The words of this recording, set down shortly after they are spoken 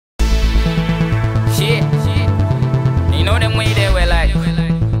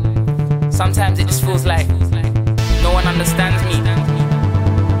Sometimes it just feels like no one understands me.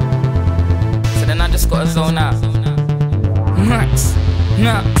 So then I just gotta zone out. Max,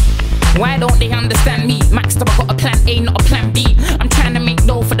 nah. Why don't they understand me? Maxsta, I got a plan A, not a plan B. I'm trying to make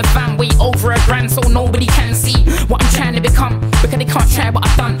dough for the fam, way over $1,000 so nobody can see what I'm trying to become, because they can't try what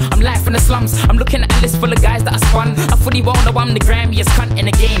I've done. I'm live from the slums, I'm looking at a list full of guys that I spun. I fully well know I'm the grimiest cunt in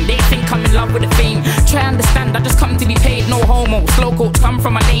the game. They think I'm in love with the fame. Try understand, I just come to be paid, no homo. Slow coach, come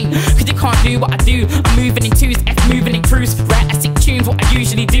from my lane, cause you can't do what I do. I'm moving in twos, F moving in cruise. Right, I sick tunes, what I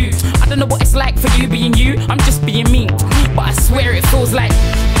usually do. I don't know what it's like for you being you, I'm just being me. But I swear it feels like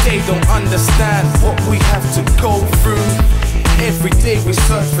they don't understand what we have to go through. Every day we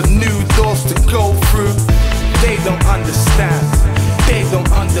search for new doors to go through. They don't understand, they don't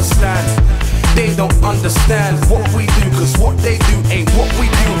understand, they don't understand what we do, cause what they do ain't what we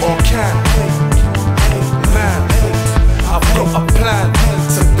do or can. Man, I've got a plan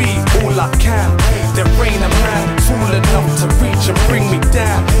to be all I can. There ain't a man tall enough to reach and bring me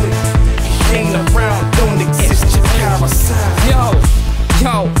down. He ain't around, don't exist, your carousel.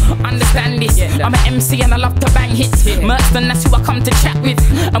 Yo, understand this, I'm an MC and I love to bang hits. Maxsta, that's who I come to chat with,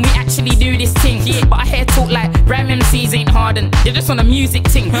 and we actually do this thing. But I hear talk like rhyme MCs ain't hard and they're just on a music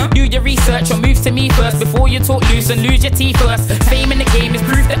thing. Do your research or move to me first before you talk loose and lose your teeth first. Fame in the game is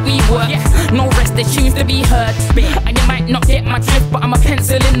proof that we work. No rest, there's tunes to be heard, and you might not get my drift, but I'm a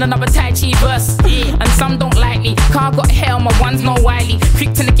pencil in another Tai Chi verse. And some don't like me, car got hair on my ones, no Wiley.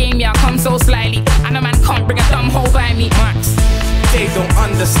 Quick to the game, yeah, I come so slyly, and a man can't bring a dumb hole by me. Max, they don't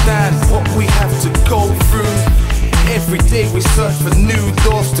understand what we have to go through. Every day we search for new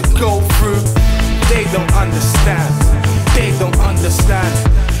doors to go through. They don't understand, they don't understand,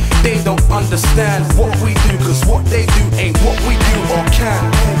 they don't understand what we do, cause what they do ain't what we do or can.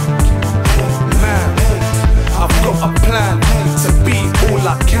 Man, I've got a plan to be all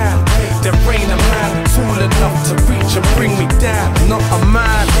I can. There ain't a man tall enough to reach and bring me down. Not a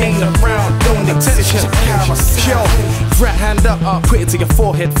man ain't around, don't exist, your carousel. Right hand up, put it to your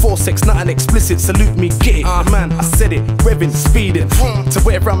forehead, 4-6, nothing explicit, salute me, get it. Man, I said it, revving, speeding to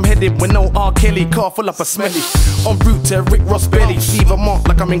wherever I'm headed with no R. Kelly, car full up a smelly. En route to Rick Ross belly, leave a mark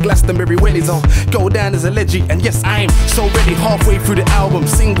like I'm in Glastonbury Wellies. Go down as a legend, and yes, I'm so ready. Halfway through the album,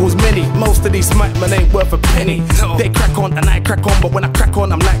 singles many. Most of these smack man ain't worth a penny. They crack on and I crack on, but when I crack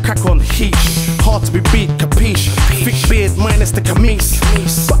on, I'm like crack on heat. Hard to be beat, capiche. Thick beard minus the camise,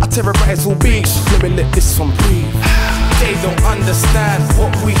 but I terrorize all beats. Let me let this one breathe. They don't understand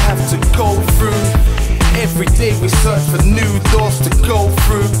what we have to go through. Every day we search for new doors to go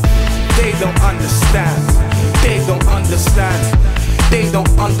through. They don't understand, they don't understand, they don't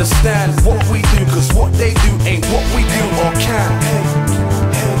understand what we do, cause what they do ain't what we do or can.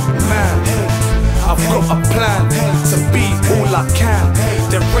 Man, I've got a plan to be all I can.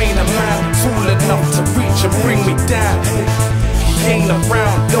 There ain't a man tall enough to reach and bring me down. He ain't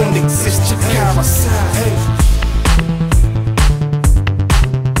around, don't exist, your carousel.